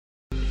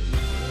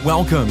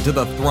Welcome to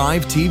the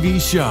Thrive TV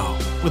Show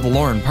with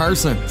Lauren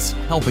Parsons,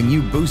 helping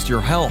you boost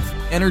your health,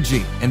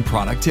 energy, and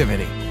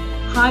productivity.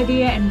 Hi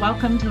there, and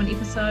welcome to an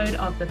episode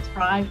of the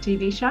Thrive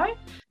TV Show.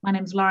 My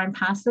name is Lauren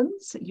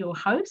Parsons, your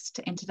host,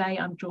 and today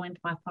I'm joined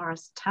by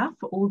Forrest Tough,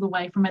 all the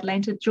way from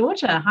Atlanta,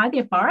 Georgia. Hi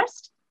there,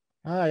 Forrest.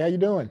 Hi, how you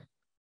doing?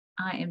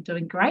 I am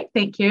doing great,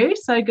 thank you.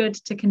 So good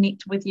to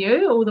connect with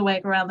you all the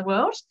way around the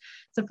world.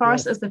 So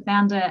Forrest is the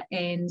founder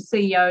and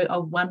CEO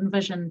of One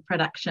Vision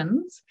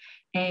Productions,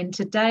 and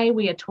today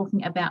we are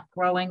talking about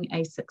growing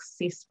a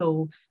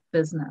successful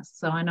business.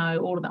 So I know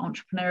all of the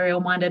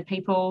entrepreneurial-minded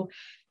people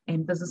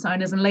and business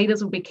owners and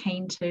leaders will be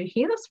keen to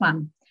hear this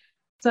one.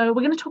 So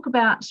we're going to talk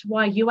about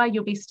why you are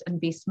your best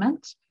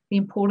investment, the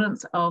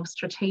importance of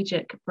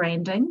strategic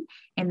branding,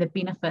 and the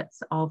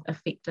benefits of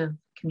effective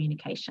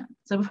communication.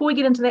 So before we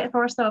get into that,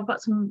 Forrest, though, I've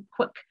got some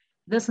quick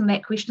this and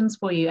that questions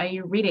for you. Are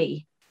you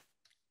ready?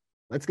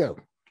 Let's go.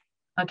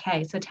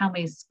 Okay, so tell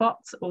me,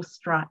 spots or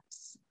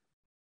stripes?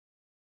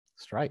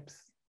 Stripes.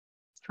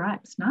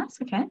 Stripes, nice,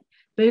 okay.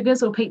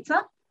 Burgers or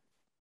pizza?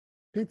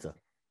 Pizza.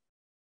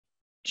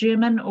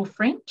 German or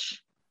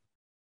French?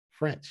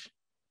 French.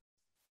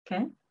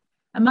 Okay.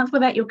 A month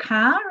without your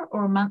car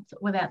or a month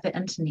without the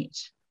internet?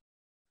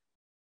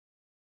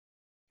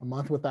 A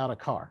month without a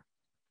car.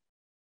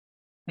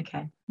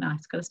 Okay,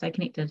 nice. Got to stay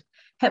connected.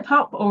 Hip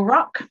hop or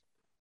rock?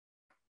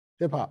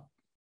 Hip hop.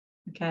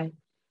 Okay.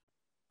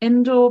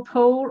 Indoor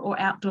pool or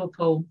outdoor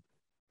pool?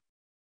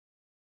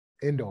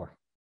 Indoor.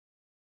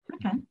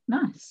 Okay,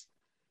 nice.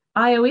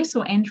 iOS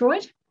or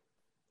Android?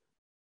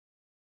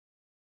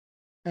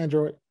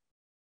 Android.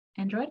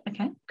 Android,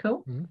 okay, cool.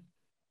 Mm-hmm.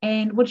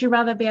 And would you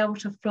rather be able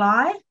to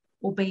fly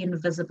or be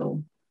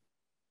invisible?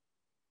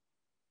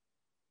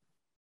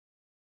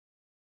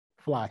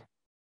 Fly.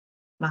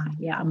 Fly,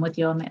 yeah, I'm with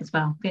you on that as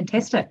well.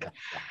 Fantastic.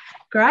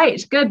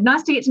 Great, good.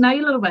 Nice to get to know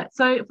you a little bit.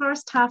 So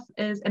Forrest Tough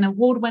is an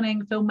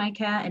award-winning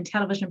filmmaker and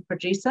television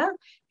producer.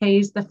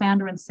 He's the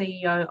founder and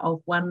CEO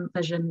of One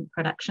Vision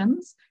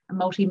Productions, a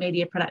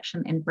multimedia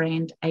production and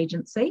brand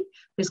agency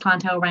whose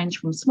clientele range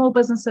from small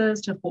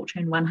businesses to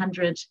Fortune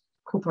 100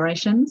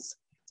 corporations.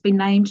 It's been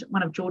named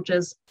one of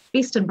Georgia's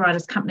best and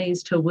brightest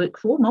companies to work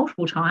for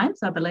multiple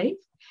times, I believe.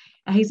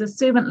 He's a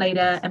servant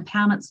leader,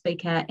 empowerment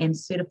speaker, and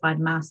certified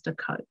master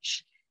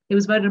coach. He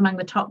was voted among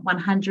the top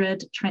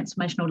 100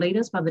 transformational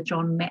leaders by the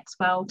John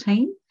Maxwell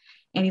team.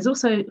 And he's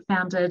also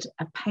founded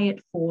a Pay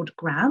It Forward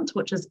grant,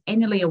 which is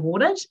annually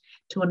awarded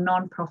to a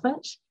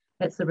non-profit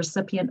that's the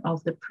recipient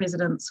of the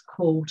President's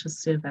Call to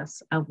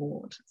Service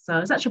Award. So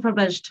it's such a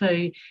privilege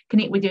to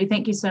connect with you.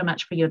 Thank you so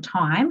much for your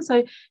time.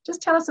 So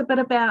just tell us a bit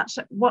about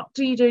what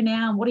do you do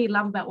now and what do you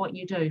love about what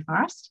you do,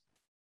 Forrest?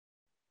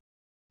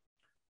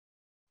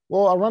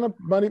 Well, I run a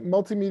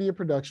multimedia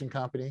production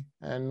company,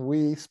 and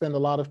we spend a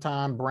lot of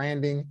time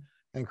branding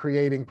and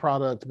creating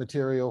product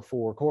material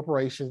for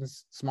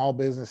corporations, small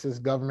businesses,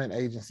 government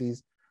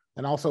agencies,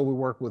 and also we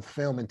work with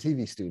film and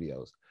TV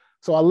studios.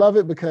 So I love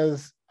it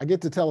because I get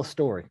to tell a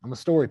story. I'm a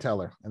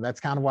storyteller, and that's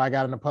kind of why I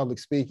got into public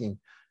speaking.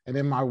 And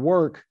in my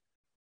work,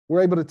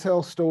 we're able to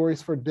tell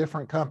stories for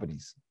different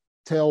companies,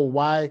 tell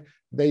why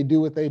they do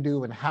what they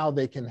do and how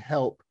they can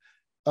help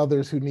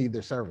others who need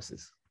their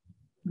services.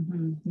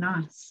 Mm-hmm.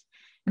 Nice.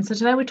 And so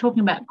today we're talking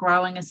about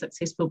growing a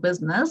successful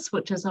business,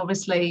 which is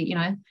obviously, you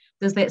know,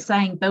 there's that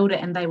saying, build it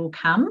and they will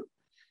come,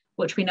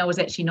 which we know is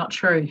actually not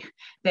true.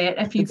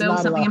 That if you build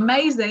something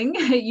amazing,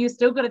 you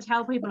still got to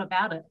tell people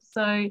about it.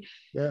 So,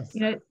 yes. You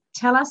know,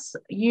 tell us,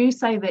 you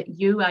say that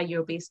you are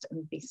your best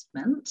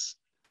investment.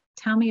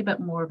 Tell me a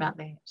bit more about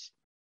that.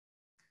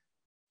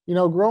 You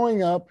know,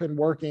 growing up and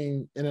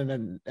working in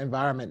an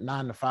environment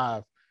 9 to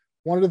 5,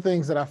 one of the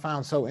things that I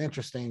found so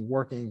interesting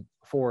working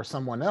for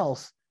someone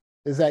else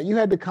is that you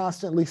had to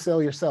constantly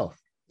sell yourself.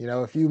 You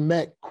know, if you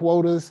met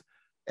quotas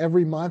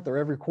every month or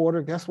every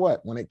quarter, guess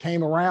what? When it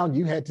came around,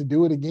 you had to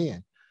do it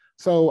again.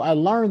 So I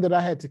learned that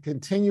I had to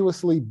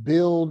continuously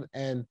build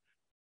and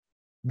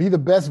be the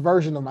best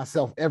version of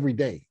myself every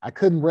day. I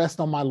couldn't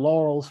rest on my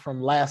laurels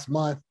from last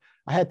month.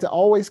 I had to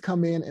always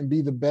come in and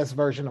be the best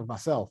version of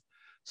myself.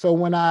 So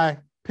when I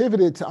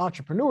pivoted to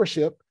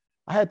entrepreneurship,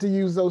 I had to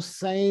use those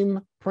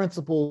same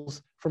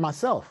principles for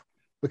myself,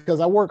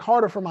 because I work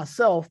harder for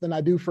myself than I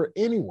do for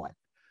anyone,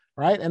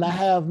 right? And I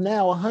have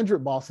now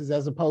 100 bosses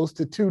as opposed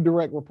to 2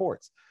 direct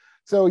reports.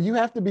 So you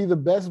have to be the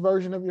best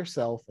version of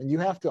yourself, and you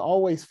have to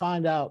always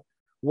find out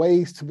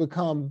ways to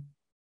become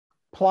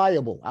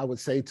pliable, I would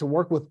say, to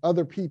work with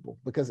other people,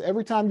 because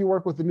every time you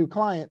work with a new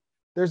client,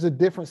 there's a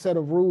different set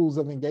of rules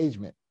of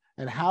engagement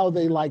and how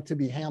they like to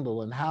be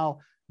handled and how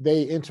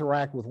they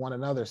interact with one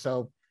another.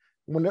 So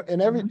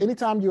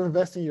anytime you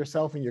invest in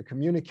yourself and your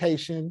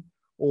communication,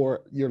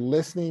 or you're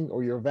listening,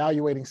 or you're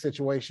evaluating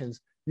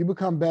situations, you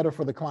become better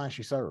for the clients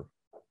you serve.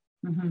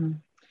 Mm-hmm.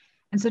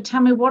 And so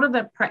tell me, what are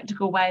the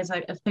practical ways,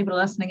 if people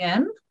are listening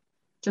in,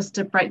 just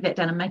to break that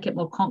down and make it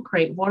more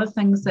concrete, what are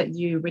things that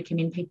you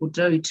recommend people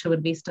do to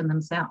invest in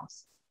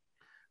themselves?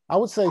 I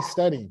would say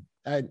studying.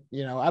 I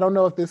don't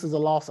know if this is a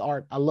lost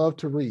art. I love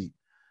to read.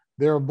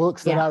 There are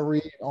books that I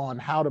read on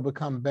how to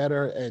become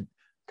better at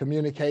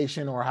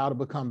communication or how to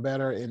become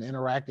better in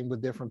interacting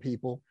with different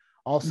people.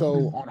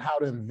 Also on how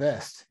to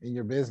invest in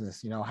your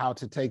business, how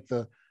to take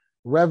the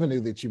revenue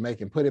that you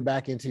make and put it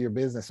back into your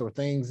business, or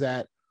things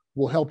that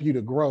will help you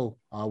to grow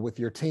with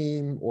your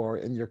team or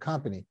in your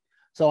company.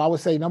 So I would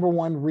say, number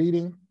one,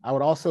 reading. I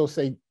would also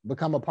say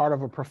become a part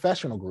of a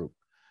professional group.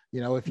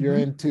 If you're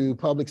into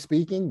public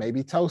speaking,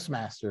 maybe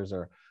Toastmasters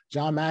or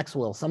John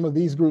Maxwell, some of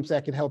these groups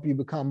that can help you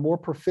become more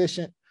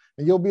proficient,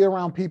 and you'll be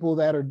around people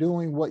that are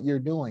doing what you're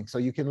doing. So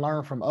you can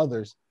learn from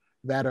others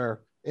that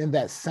are in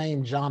that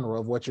same genre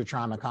of what you're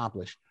trying to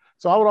accomplish.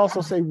 So I would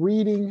also say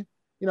reading,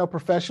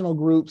 professional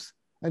groups,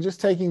 and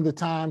just taking the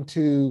time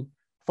to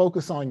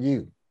focus on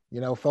you,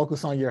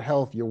 focus on your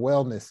health, your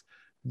wellness.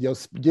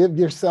 Give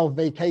yourself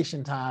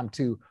vacation time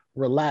to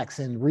relax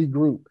and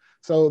regroup.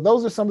 So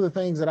those are some of the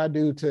things that I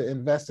do to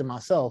invest in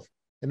myself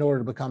in order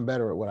to become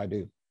better at what I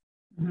do.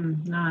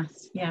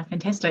 Nice. Yeah,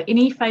 fantastic.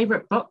 Any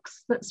favorite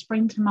books that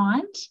spring to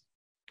mind?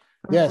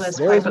 Yes,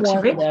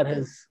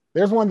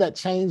 there's one that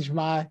changed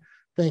my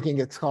thinking.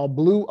 It's called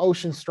Blue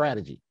Ocean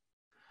Strategy.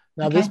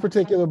 Now, this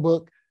particular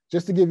book,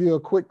 just to give you a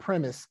quick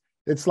premise,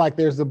 it's like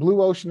there's the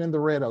blue ocean and the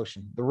red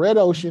ocean. The red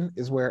ocean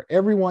is where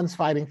everyone's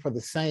fighting for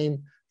the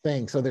same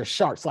thing. So there's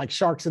sharks, like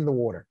sharks in the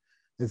water.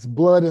 It's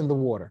blood in the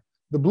water.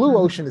 The blue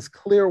ocean is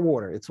clear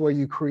water. It's where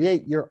you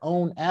create your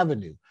own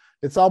avenue.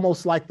 It's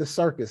almost like the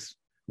circus.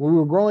 When we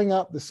were growing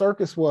up, the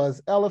circus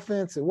was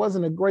elephants. It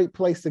wasn't a great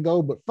place to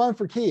go, but fun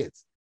for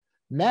kids.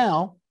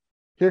 Now,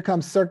 here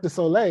comes Cirque du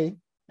Soleil,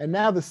 and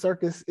now the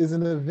circus is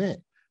an event.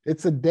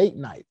 It's a date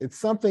night. It's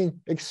something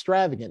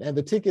extravagant, and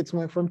the tickets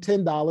went from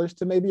 $10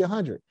 to maybe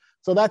 $100.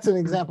 So that's an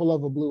example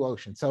of a blue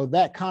ocean. So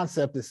that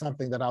concept is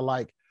something that I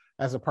like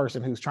as a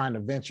person who's trying to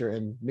venture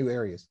in new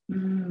areas.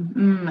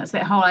 It's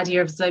that whole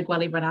idea of zig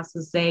while everyone else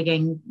is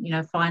zagging,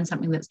 find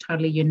something that's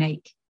totally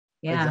unique.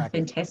 Yeah, exactly.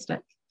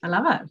 Fantastic. I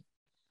love it.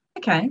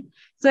 Okay.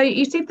 So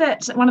you said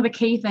that one of the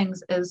key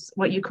things is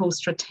what you call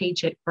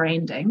strategic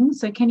branding.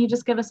 So can you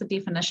just give us a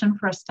definition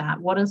for a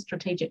start? What is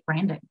strategic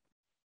branding?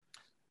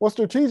 Well,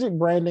 strategic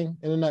branding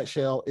in a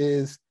nutshell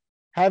is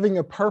having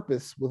a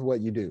purpose with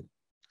what you do.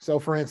 So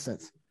for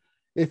instance,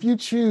 if you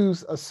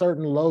choose a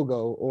certain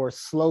logo or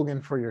slogan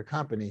for your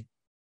company,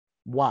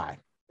 why?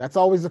 That's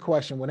always the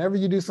question. Whenever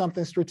you do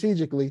something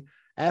strategically,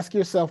 ask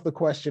yourself the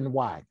question,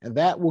 why? And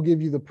that will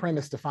give you the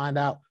premise to find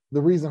out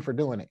the reason for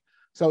doing it.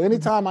 So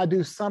anytime I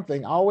do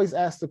something, I always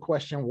ask the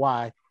question,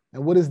 why?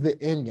 And what is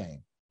the end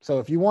game? So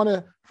if you want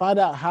to find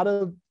out how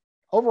to,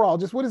 overall,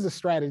 just what is the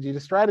strategy? The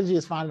strategy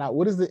is finding out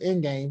what is the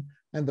end game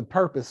and the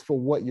purpose for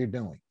what you're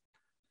doing.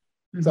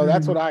 So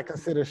that's what I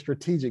consider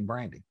strategic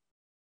branding.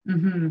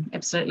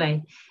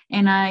 Absolutely.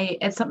 And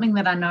it's something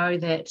that I know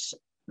that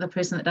the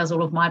person that does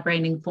all of my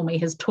branding for me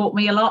has taught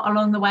me a lot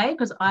along the way,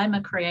 because I'm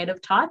a creative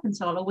type. And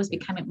so I'll always be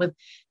coming up with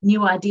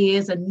new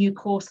ideas and new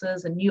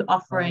courses and new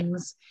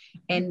offerings.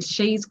 And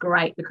she's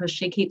great because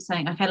she keeps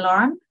saying, okay,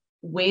 Lauren,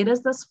 where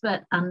does this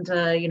fit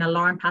under,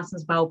 Lauren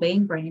Parsons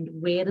Wellbeing brand?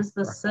 Where does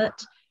this sit?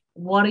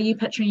 What are you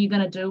picturing you're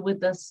going to do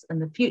with this in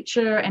the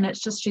future? And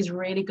it's just, she's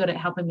really good at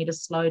helping me to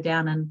slow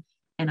down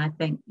and I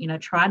think,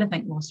 try to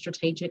think more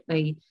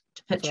strategically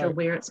to picture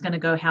where it's going to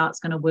go, how it's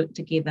going to work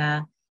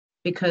together.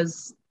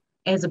 Because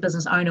as a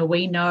business owner,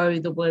 we know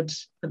the wood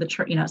for the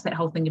tree, it's that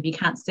whole thing. If you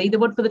can't see the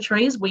wood for the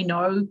trees, we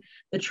know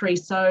the tree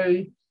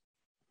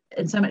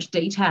in so much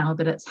detail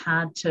that it's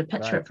hard to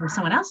picture it from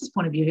someone else's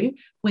point of view.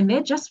 When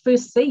they just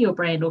first see your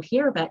brand or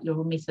hear about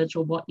your message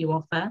or what you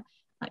offer,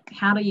 like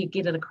how do you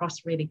get it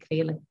across really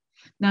clearly?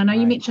 Now, I know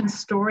you mentioned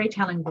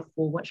storytelling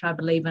before, which I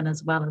believe in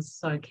as well is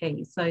so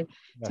key. So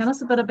tell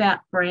us a bit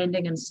about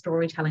branding and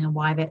storytelling and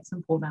why that's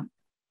important.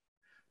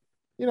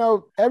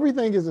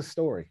 Everything is a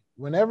story.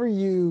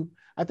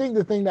 I think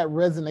the thing that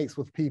resonates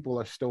with people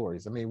are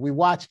stories. I mean, we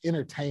watch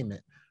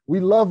entertainment. We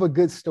love a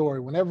good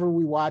story. Whenever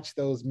we watch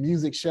those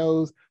music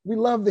shows, we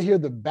love to hear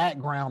the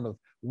background of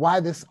why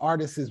this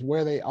artist is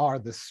where they are,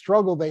 the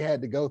struggle they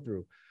had to go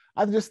through.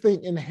 I just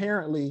think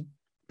inherently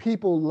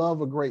people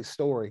love a great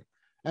story.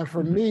 And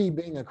for me,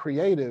 being a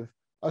creative,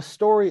 a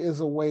story is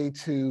a way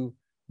to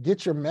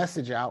get your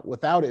message out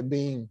without it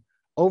being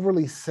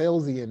overly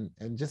salesy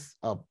and just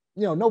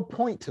no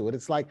point to it.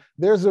 It's like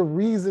there's a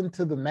reason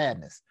to the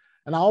madness.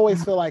 And I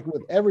always feel like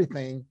with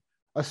everything,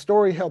 a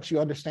story helps you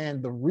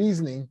understand the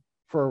reasoning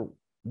for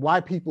why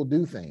people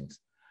do things.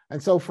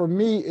 And so for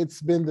me,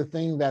 it's been the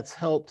thing that's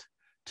helped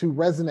to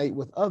resonate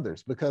with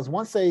others, because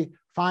once they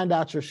find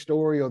out your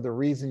story or the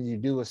reason you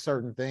do a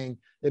certain thing,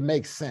 it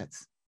makes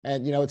sense.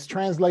 And, it's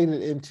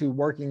translated into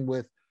working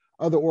with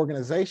other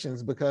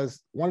organizations,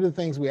 because one of the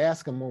things we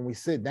ask them when we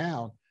sit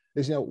down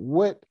is,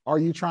 what are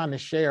you trying to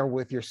share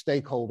with your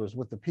stakeholders,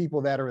 with the people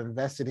that are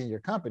invested in your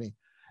company?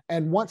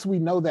 And once we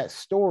know that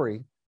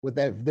story with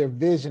their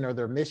vision or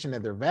their mission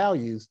and their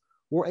values,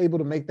 we're able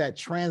to make that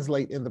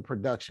translate in the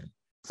production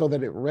so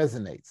that it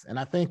resonates. And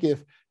I think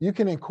if you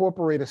can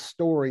incorporate a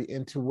story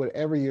into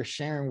whatever you're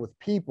sharing with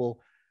people,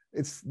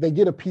 they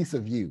get a piece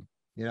of you.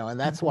 And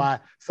that's why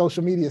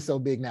social media is so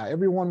big now.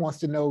 Everyone wants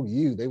to know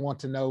you. They want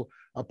to know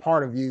a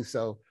part of you.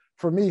 So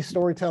for me,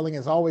 storytelling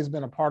has always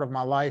been a part of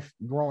my life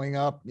growing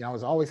up. I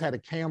was always had a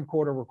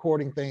camcorder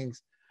recording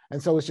things.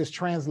 And so it's just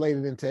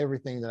translated into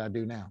everything that I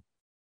do now.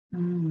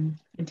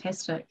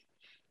 Fantastic.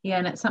 Yeah,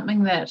 and it's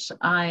something that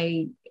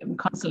I am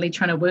constantly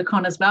trying to work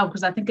on as well,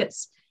 because I think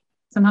it's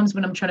sometimes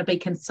when I'm trying to be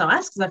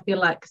concise, because I feel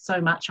like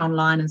so much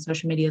online and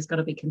social media has got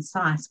to be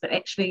concise, but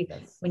actually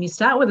when you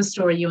start with a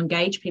story, you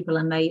engage people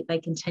and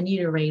they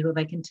continue to read or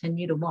they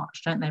continue to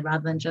watch, don't they?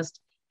 Rather than just,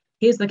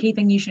 here's the key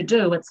thing you should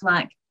do. It's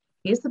like,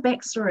 here's the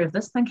backstory of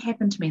this thing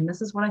happened to me and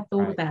this is what I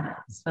thought about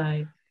it.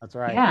 So that's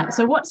right. Yeah.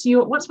 So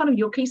what's one of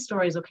your key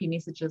stories or key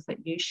messages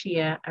that you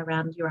share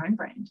around your own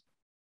brand?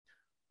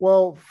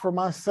 Well, for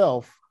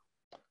myself,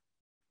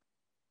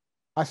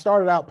 I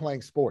started out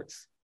playing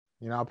sports.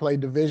 I played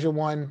Division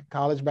I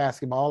college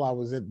basketball. I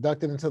was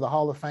inducted into the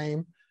Hall of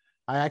Fame.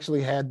 I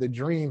actually had the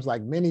dreams,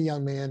 like many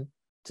young men,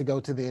 to go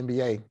to the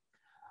NBA.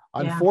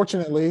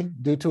 Unfortunately,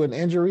 due to an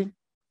injury,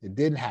 it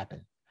didn't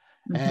happen.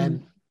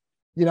 And,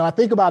 I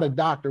think about a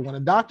doctor. When a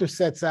doctor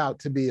sets out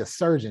to be a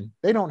surgeon,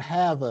 they don't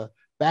have a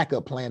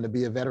backup plan to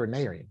be a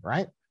veterinarian,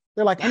 right?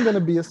 They're like, I'm going to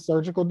be a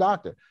surgical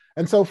doctor.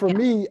 And so for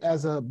me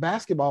as a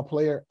basketball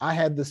player, I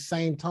had the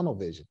same tunnel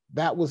vision.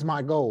 That was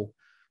my goal.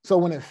 So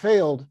when it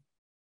failed,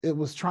 it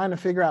was trying to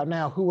figure out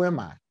now, who am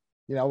I?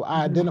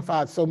 I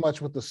identified so much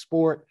with the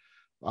sport,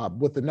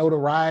 with the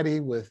notoriety,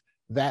 with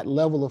that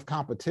level of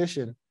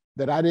competition,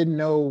 that I didn't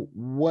know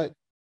what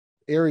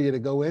area to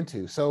go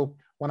into. So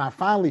when I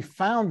finally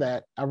found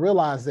that, I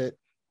realized that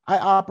I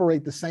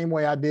operate the same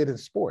way I did in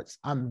sports.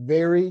 I'm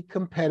very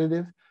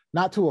competitive,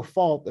 not to a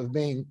fault of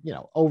being,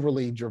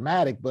 overly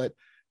dramatic, but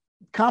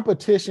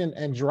competition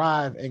and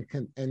drive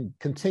and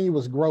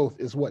continuous growth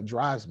is what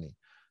drives me.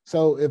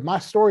 So if my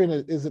story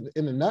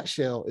in a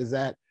nutshell is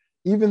that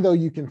even though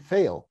you can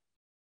fail,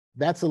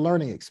 that's a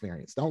learning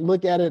experience. Don't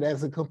look at it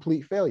as a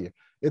complete failure.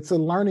 It's a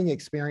learning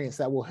experience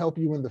that will help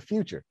you in the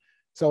future.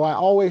 So I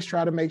always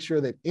try to make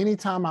sure that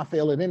anytime I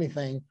fail at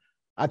anything,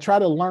 I try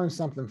to learn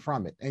something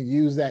from it and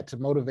use that to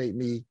motivate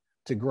me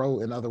to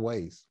grow in other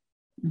ways.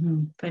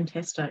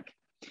 Fantastic.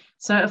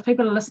 So if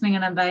people are listening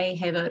and they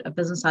have a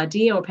business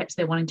idea, or perhaps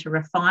they're wanting to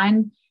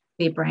refine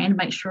their brand,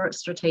 make sure it's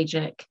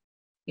strategic.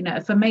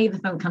 For me, the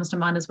thing that comes to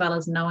mind as well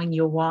is knowing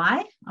your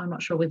why. I'm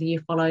not sure whether you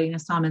follow,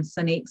 Simon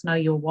Sinek's Know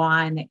Your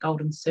Why and that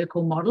golden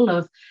circle model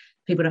of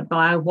people don't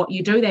buy what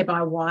you do, they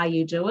buy why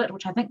you do it,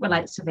 which I think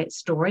relates to that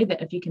story,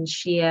 that if you can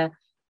share,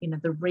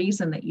 the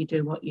reason that you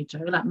do what you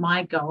do. Like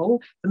my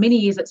goal, for many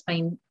years, it's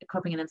been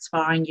equipping and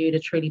inspiring you to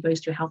truly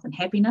boost your health and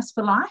happiness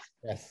for life.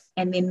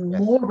 And then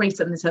more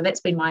recently, so that's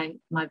been my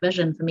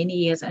vision for many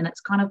years. And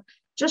it's kind of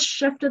just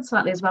shifted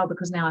slightly as well,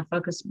 because now I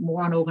focus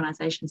more on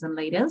organizations and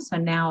leaders. So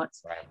now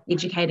it's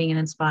educating and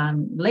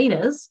inspiring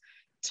leaders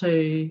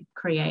to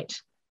create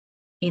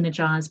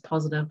energized,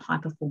 positive, high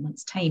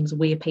performance teams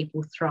where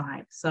people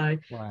thrive. So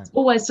it's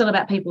always still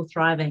about people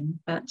thriving.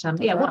 But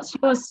what's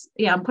yours?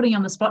 Yeah, I'm putting you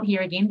on the spot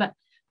here again, but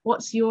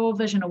what's your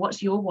vision or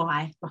what's your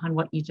why behind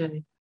what you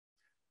do?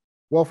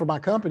 Well, for my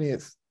company,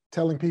 it's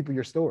telling people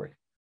your story.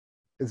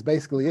 It's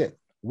basically it.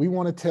 We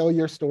want to tell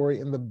your story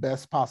in the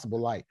best possible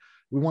light.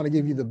 We want to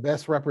give you the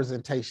best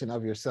representation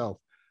of yourself,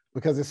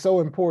 because it's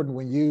so important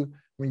when you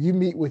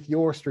meet with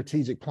your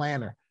strategic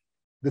planner.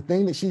 The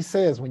thing that she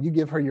says when you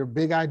give her your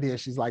big idea,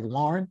 she's like,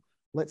 Lauren,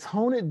 let's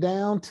hone it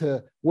down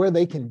to where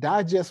they can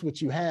digest what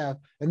you have,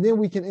 and then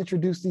we can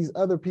introduce these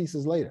other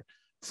pieces later.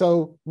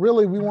 So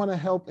really, we want to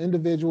help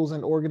individuals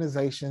and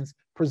organizations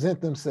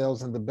present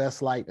themselves in the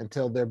best light and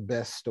tell their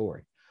best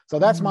story. So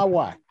that's my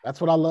why. That's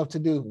what I love to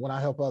do when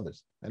I help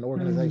others and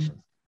organizations.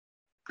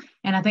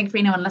 And I think for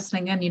anyone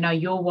listening in,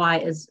 your why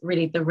is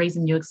really the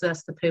reason you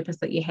exist, the purpose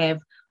that you have.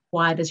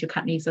 Why does your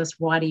company exist?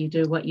 Why do you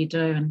do what you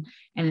do?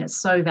 And it's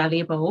so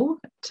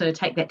valuable to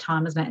take that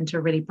time, isn't it, and to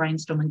really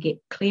brainstorm and get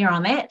clear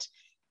on that,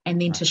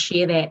 and then to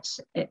share that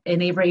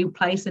in every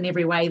place, in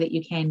every way that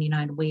you can,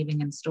 and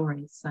weaving in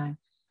stories. So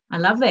I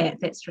love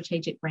that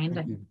strategic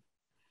branding.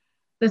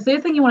 The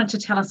third thing you wanted to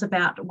tell us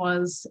about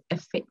was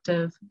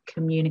effective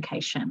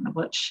communication,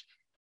 which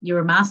you're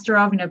a master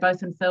of,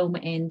 both in film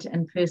and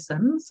in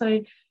person.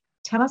 So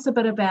tell us a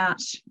bit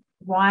about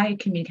why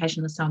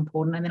communication is so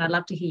important, and then I'd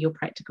love to hear your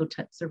practical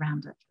tips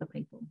around it for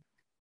people.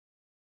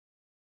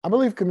 I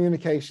believe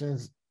communication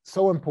is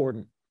so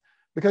important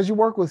because you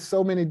work with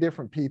so many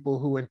different people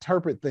who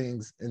interpret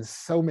things in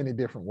so many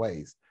different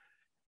ways.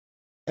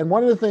 And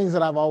one of the things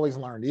that I've always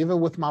learned,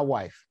 even with my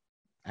wife,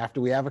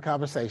 after we have a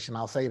conversation,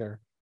 I'll say to her,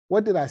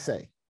 what did I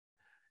say?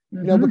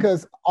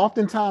 Because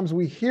oftentimes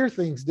we hear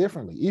things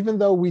differently, even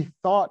though we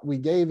thought we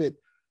gave it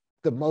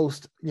the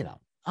most,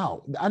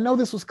 oh, I know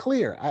this was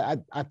clear.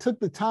 I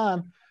took the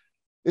time.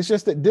 It's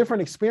just that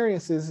different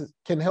experiences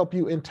can help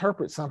you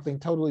interpret something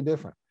totally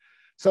different.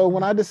 So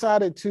when I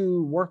decided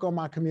to work on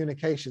my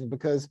communication,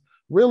 because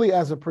really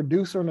as a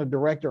producer and a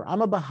director,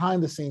 I'm a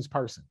behind the scenes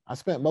person. I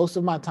spent most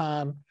of my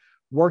time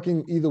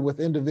working either with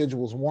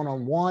individuals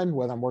one-on-one,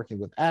 whether I'm working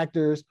with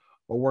actors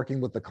or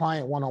working with the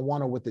client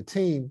one-on-one or with the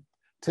team,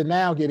 to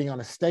now getting on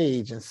a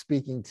stage and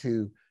speaking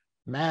to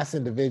mass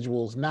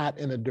individuals, not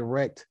in a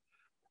direct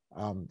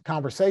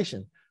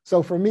conversation.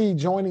 So for me,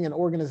 joining an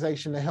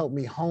organization to help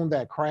me hone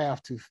that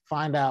craft, to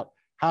find out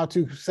how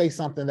to say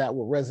something that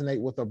will resonate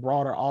with a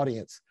broader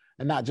audience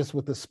and not just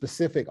with a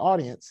specific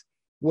audience,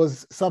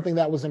 was something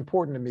that was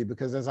important to me,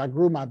 because as I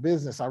grew my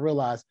business, I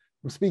realized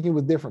I'm speaking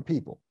with different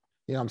people.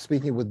 I'm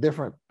speaking with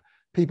different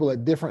people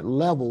at different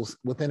levels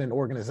within an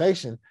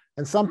organization,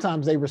 and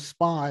sometimes they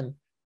respond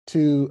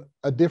to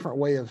a different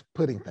way of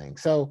putting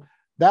things. So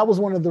that was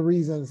one of the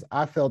reasons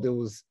I felt it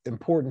was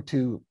important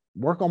to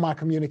work on my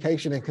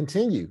communication and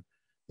continue.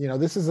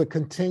 This is a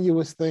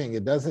continuous thing.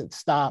 It doesn't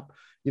stop.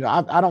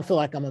 I don't feel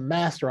like I'm a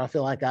master. I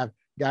feel like I've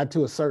got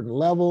to a certain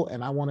level,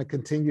 and I want to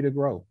continue to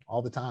grow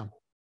all the time.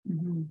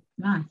 Mm-hmm.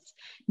 Nice.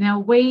 Now,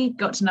 we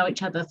got to know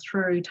each other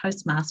through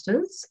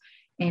Toastmasters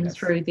and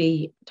through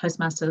the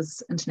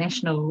Toastmasters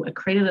International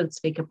Accredited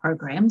Speaker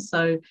Program.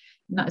 So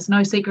it's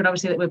no secret,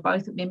 obviously, that we're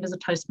both members of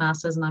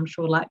Toastmasters, and I'm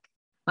sure like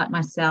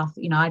myself,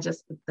 I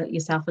just, that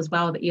yourself as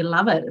well, that you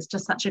love it. It's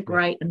just such a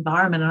great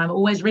environment. And I'm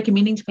always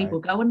recommending to people,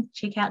 go and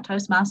check out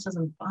Toastmasters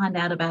and find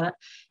out about it.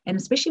 And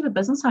especially for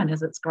business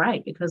owners, it's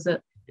great because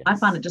I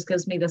find it just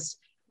gives me this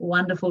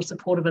wonderful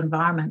supportive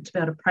environment to be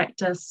able to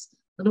practice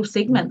little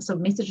segments of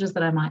messages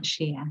that I might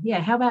share. Yeah.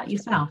 How about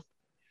yourself?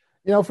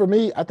 For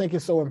me, I think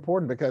it's so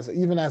important because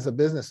even as a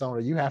business owner,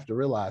 you have to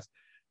realize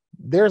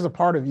there's a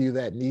part of you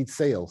that needs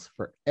sales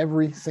for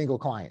every single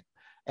client.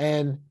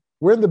 And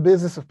we're in the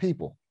business of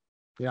people.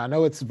 I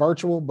know it's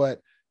virtual, but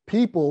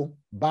people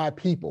buy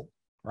people,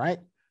 right?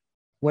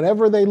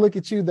 Whenever they look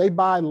at you, they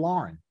buy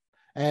Lauren.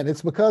 And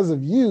it's because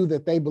of you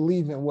that they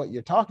believe in what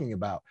you're talking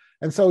about.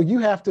 And so you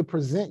have to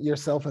present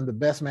yourself in the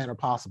best manner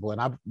possible. And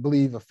I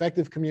believe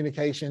effective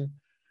communication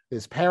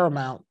is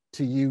paramount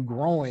to you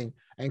growing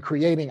and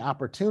creating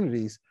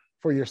opportunities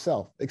for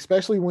yourself,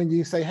 especially when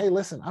you say, hey,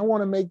 listen, I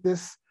want to make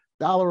this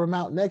dollar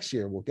amount next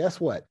year. Well, guess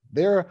what?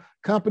 There are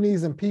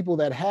companies and people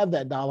that have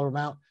that dollar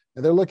amount,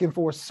 and they're looking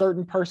for a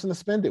certain person to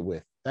spend it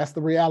with. That's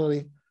the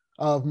reality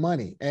of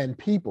money and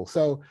people.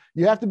 So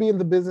you have to be in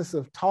the business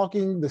of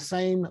talking the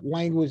same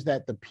language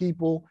that the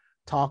people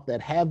talk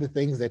that have the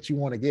things that you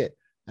want to get.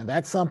 And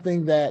that's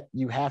something that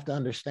you have to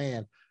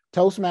understand.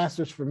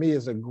 Toastmasters for me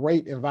is a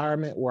great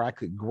environment where I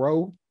could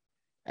grow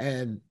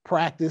and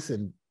practice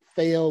and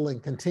fail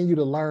and continue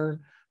to learn,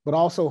 but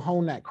also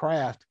hone that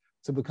craft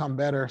to become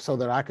better so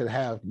that I could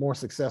have more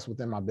success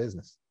within my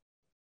business.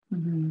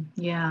 Mm-hmm.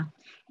 Yeah.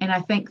 And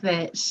I think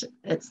that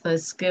it's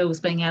those skills,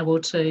 being able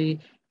to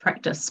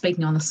practice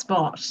speaking on the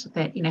spot,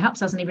 that,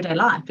 helps us in everyday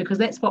life, because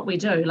that's what we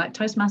do. Like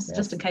Toastmasters,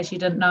 just in case you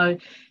didn't know,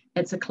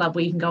 it's a club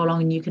where you can go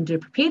along and you can do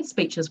prepared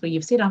speeches where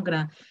you've said, I'm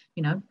going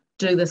to,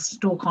 do this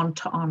talk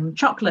on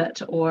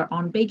chocolate or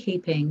on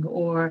beekeeping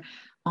or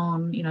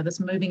on, this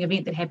moving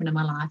event that happened in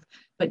my life.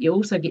 But you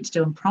also get to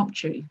do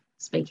impromptu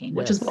speaking,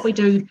 which is what we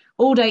do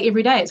all day,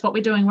 every day. It's what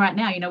we're doing right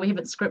now. We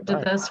haven't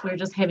scripted this. We're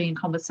just having a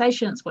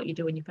conversation. It's what you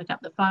do when you pick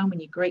up the phone,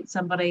 when you greet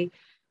somebody.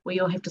 We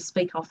all have to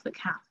speak off the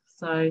cuff.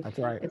 So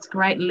it's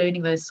great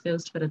learning those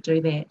skills to be able to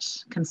do that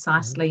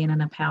concisely and in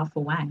a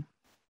powerful way.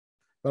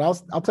 But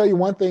I'll tell you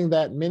one thing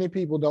that many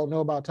people don't know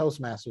about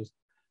Toastmasters.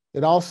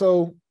 It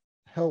also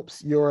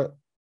helps your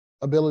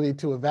ability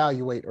to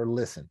evaluate or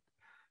listen,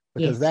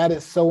 because that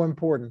is so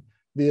important.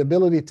 The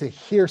ability to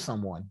hear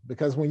someone,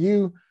 because when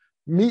you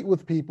meet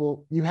with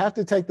people, you have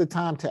to take the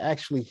time to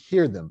actually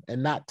hear them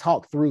and not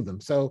talk through them.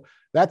 So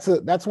that's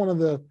one of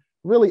the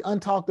really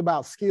untalked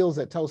about skills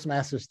that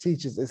Toastmasters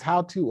teaches, is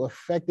how to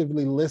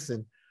effectively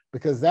listen,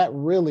 because that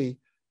really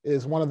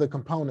is one of the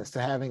components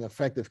to having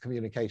effective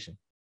communication.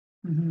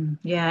 Mm-hmm.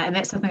 Yeah, and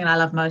that's something that I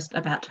love most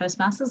about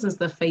Toastmasters is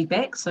the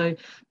feedback. So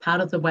part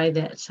of the way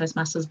that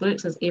Toastmasters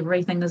works is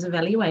everything is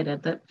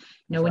evaluated. That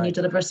when you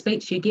deliver a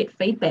speech, you get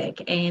feedback,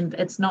 and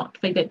it's not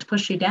feedback to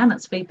push you down.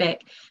 It's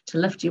feedback to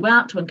lift you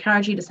up, to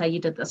encourage you, to say you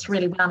did this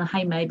really well, and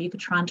hey, maybe you could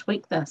try and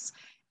tweak this.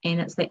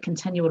 And it's that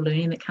continual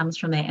learning that comes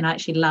from that. And I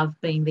actually love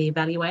being the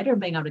evaluator and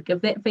being able to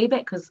give that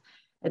feedback, because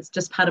it's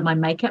just part of my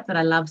makeup that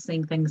I love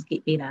seeing things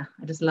get better.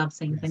 I just love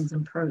seeing things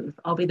improve.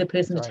 I'll be the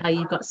person to tell you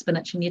you've got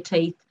spinach in your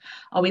teeth.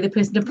 I'll be the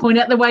person to point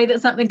out the way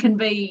that something can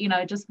be,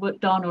 just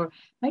worked on, or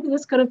maybe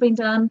this could have been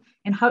done.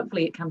 And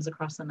hopefully it comes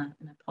across in a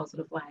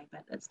positive way.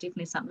 But it's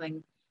definitely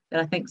something that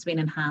I think has been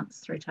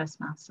enhanced through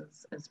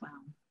Toastmasters as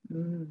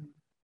well.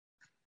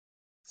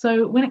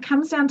 So when it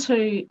comes down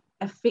to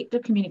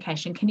effective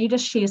communication, can you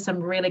just share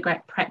some really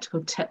great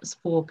practical tips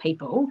for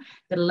people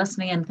that are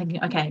listening and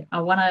thinking, okay,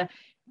 I want to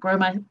grow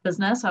my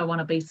business, I want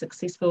to be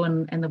successful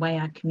in the way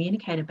I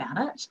communicate about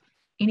it?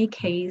 Any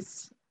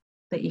keys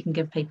that you can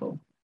give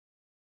people?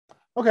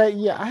 Okay,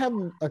 yeah, I have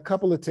a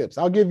couple of tips.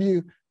 I'll give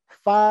you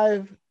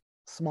 5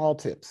 small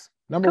tips.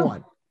 Number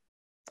 1,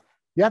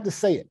 you have to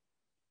say it.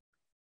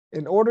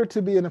 In order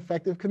to be an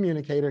effective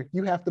communicator,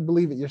 you have to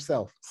believe it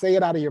yourself. Say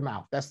it out of your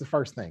mouth. That's the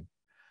first thing.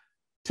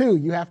 2,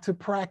 you have to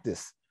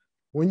practice.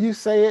 When you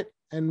say it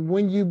and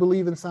when you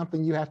believe in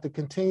something, you have to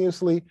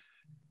continuously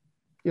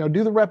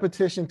do the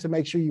repetition to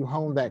make sure you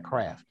hone that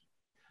craft.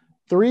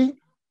 3,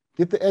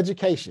 get the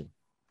education.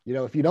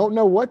 If you don't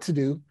know what to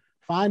do,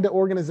 find an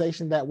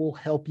organization that will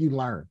help you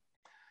learn.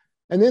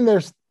 And then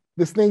there's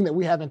this thing that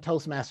we have in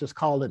Toastmasters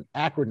called an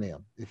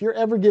acronym. If you're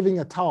ever giving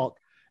a talk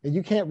and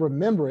you can't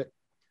remember it,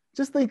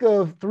 just think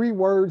of 3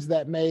 words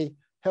that may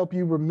help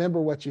you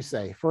remember what you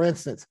say. For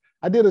instance,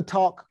 I did a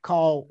talk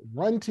called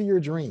Run to Your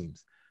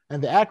Dreams,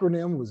 and the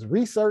acronym was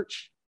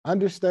research,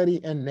 understudy,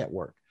 and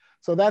network.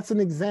 So that's an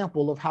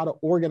example of how to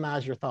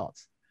organize your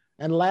thoughts.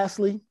 And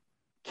lastly,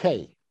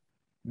 K,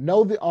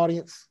 know the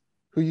audience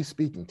who you're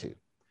speaking to.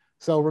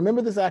 So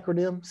remember this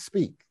acronym,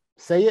 speak,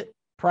 say it,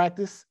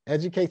 practice,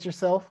 educate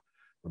yourself,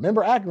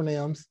 remember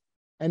acronyms,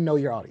 and know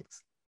your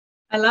audience.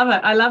 I love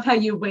it. I love how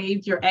you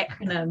weaved your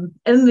acronym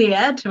in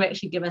there to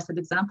actually give us an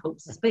example.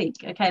 Speak.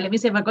 Okay, let me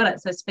see if I got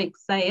it. So speak,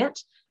 say it,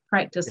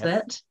 practice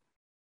it.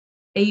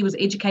 E was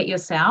educate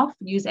yourself,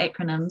 use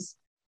acronyms.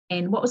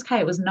 And what was K?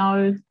 It was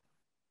know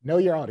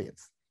your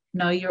audience.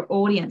 Know your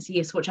audience,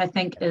 yes, which I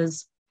think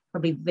is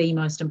probably the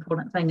most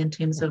important thing in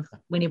terms of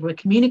whenever we're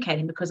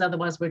communicating, because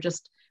otherwise we're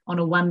just on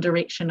a one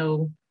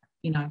directional,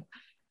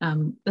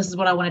 this is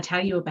what I want to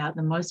tell you about.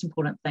 The most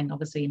important thing,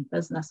 obviously, in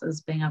business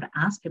is being able to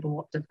ask people,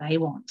 what do they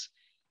want?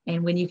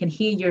 And when you can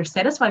hear your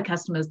satisfied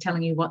customers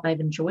telling you what they've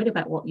enjoyed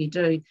about what you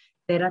do,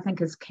 that I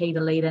think is key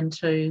to lead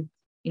into,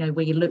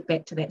 where you look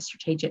back to that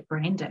strategic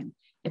branding.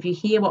 If you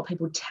hear what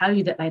people tell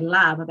you that they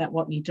love about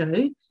what you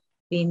do,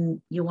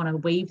 then you want to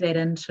weave that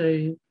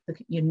into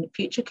your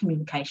future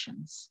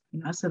communications,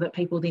 so that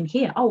people then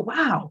hear, oh,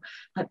 wow,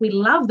 like we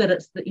love that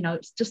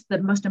it's just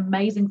the most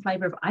amazing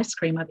flavor of ice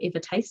cream I've ever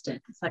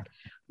tasted. It's like,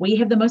 we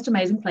have the most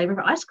amazing flavor of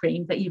ice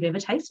cream that you've ever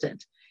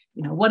tasted,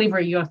 whatever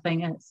your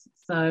thing is.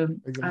 So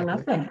exactly. I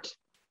love that.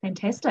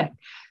 Fantastic.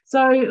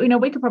 So,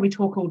 we could probably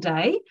talk all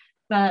day,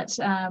 but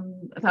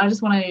I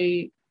just want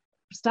to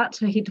start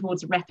to head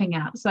towards wrapping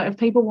up. So if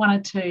people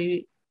wanted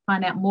to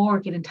find out more or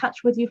get in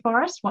touch with you,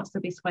 Forrest, what's the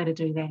best way to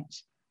do that?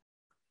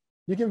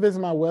 You can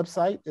visit my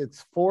website.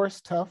 It's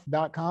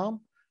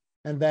forresttuff.com.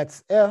 And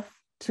that's F,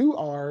 2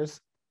 R's,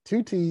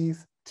 2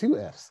 T's, 2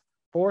 F's,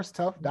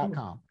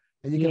 forresttuff.com.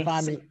 And you can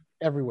find me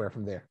everywhere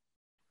from there.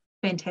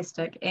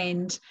 Fantastic.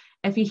 And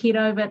if you head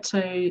over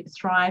to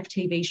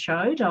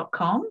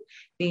thrivetvshow.com,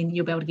 then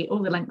you'll be able to get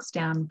all the links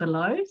down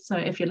below. So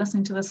if you're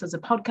listening to this as a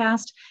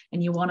podcast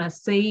and you want to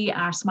see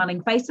our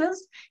smiling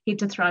faces, head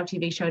to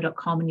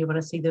thrivetvshow.com and you'll be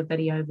able to see the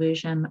video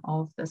version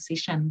of the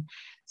session.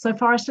 So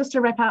Forrest, just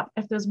to wrap up,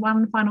 if there's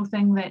one final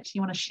thing that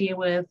you want to share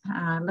with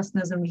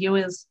listeners and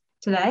viewers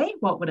today,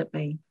 what would it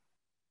be?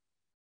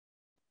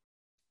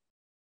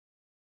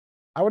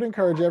 I would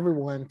encourage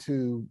everyone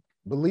to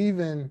believe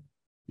in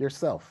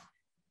yourself.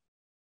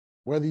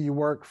 Whether you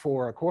work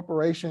for a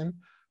corporation,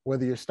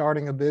 whether you're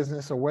starting a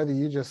business, or whether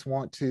you just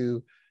want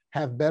to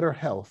have better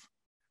health,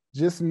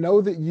 just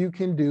know that you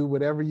can do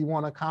whatever you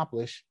want to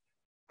accomplish.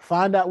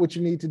 Find out what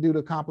you need to do to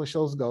accomplish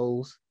those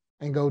goals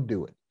and go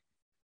do it.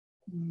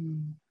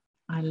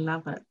 I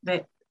love it.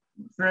 That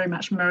very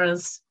much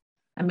mirrors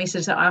a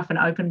message that I often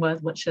open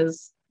with, which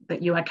is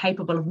that you are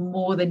capable of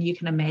more than you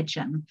can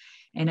imagine.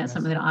 And it's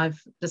something that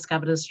I've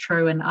discovered is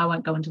true. And I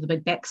won't go into the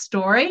big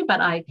backstory,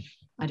 but I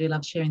do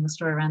love sharing the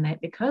story around that,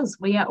 because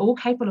we are all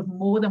capable of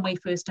more than we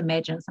first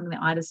imagined. It's something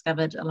that I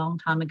discovered a long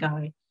time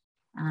ago.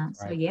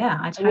 So yeah,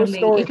 I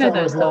totally echo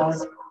those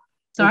thoughts.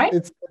 Sorry?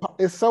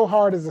 It's so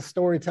hard as a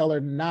storyteller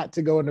not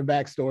to go into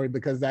backstory,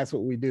 because that's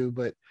what we do.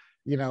 But,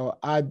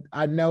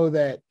 I know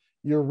that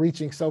you're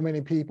reaching so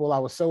many people. I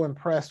was so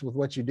impressed with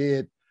what you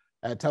did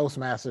at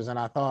Toastmasters. And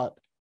I thought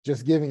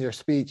just giving your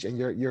speech and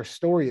your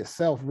story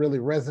itself really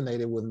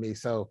resonated with me.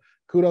 So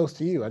kudos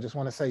to you. I just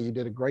want to say you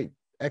did a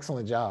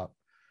excellent job.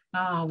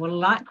 Oh, well,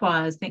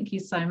 likewise. Thank you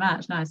so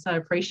much. No, so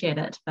appreciate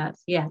it. But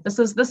yeah, this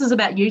is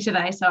about you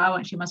today, so I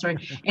won't share my story.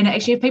 And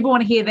actually, if people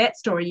want to hear that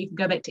story, you can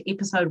go back to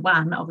episode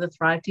 1 of the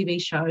Thrive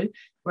TV show,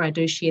 where I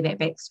do share that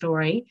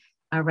backstory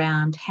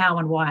around how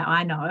and why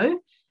I know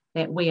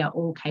that we are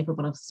all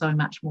capable of so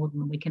much more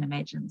than we can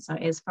imagine. So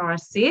as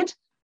Forrest said,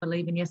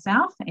 believe in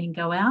yourself and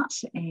go out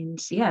and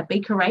be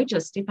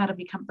courageous, step out of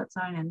your comfort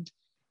zone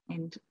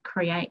and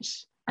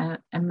create an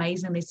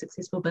amazingly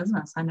successful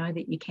business. I know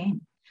that you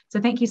can. So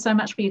thank you so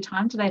much for your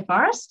time today,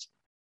 Forrest.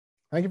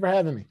 Thank you for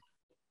having me.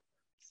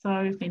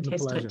 So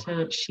fantastic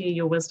to share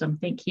your wisdom.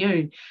 Thank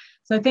you.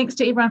 So thanks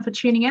to everyone for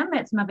tuning in.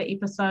 That's another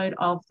episode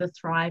of the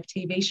Thrive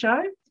TV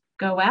show.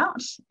 Go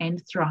out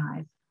and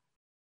thrive.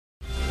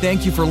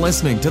 Thank you for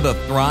listening to the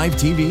Thrive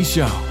TV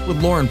show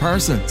with Lauren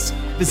Parsons.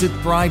 Visit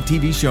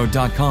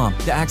thrivetvshow.com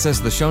to access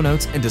the show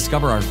notes and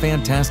discover our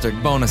fantastic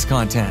bonus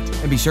content.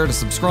 And be sure to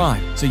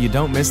subscribe so you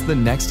don't miss the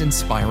next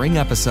inspiring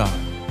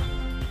episode.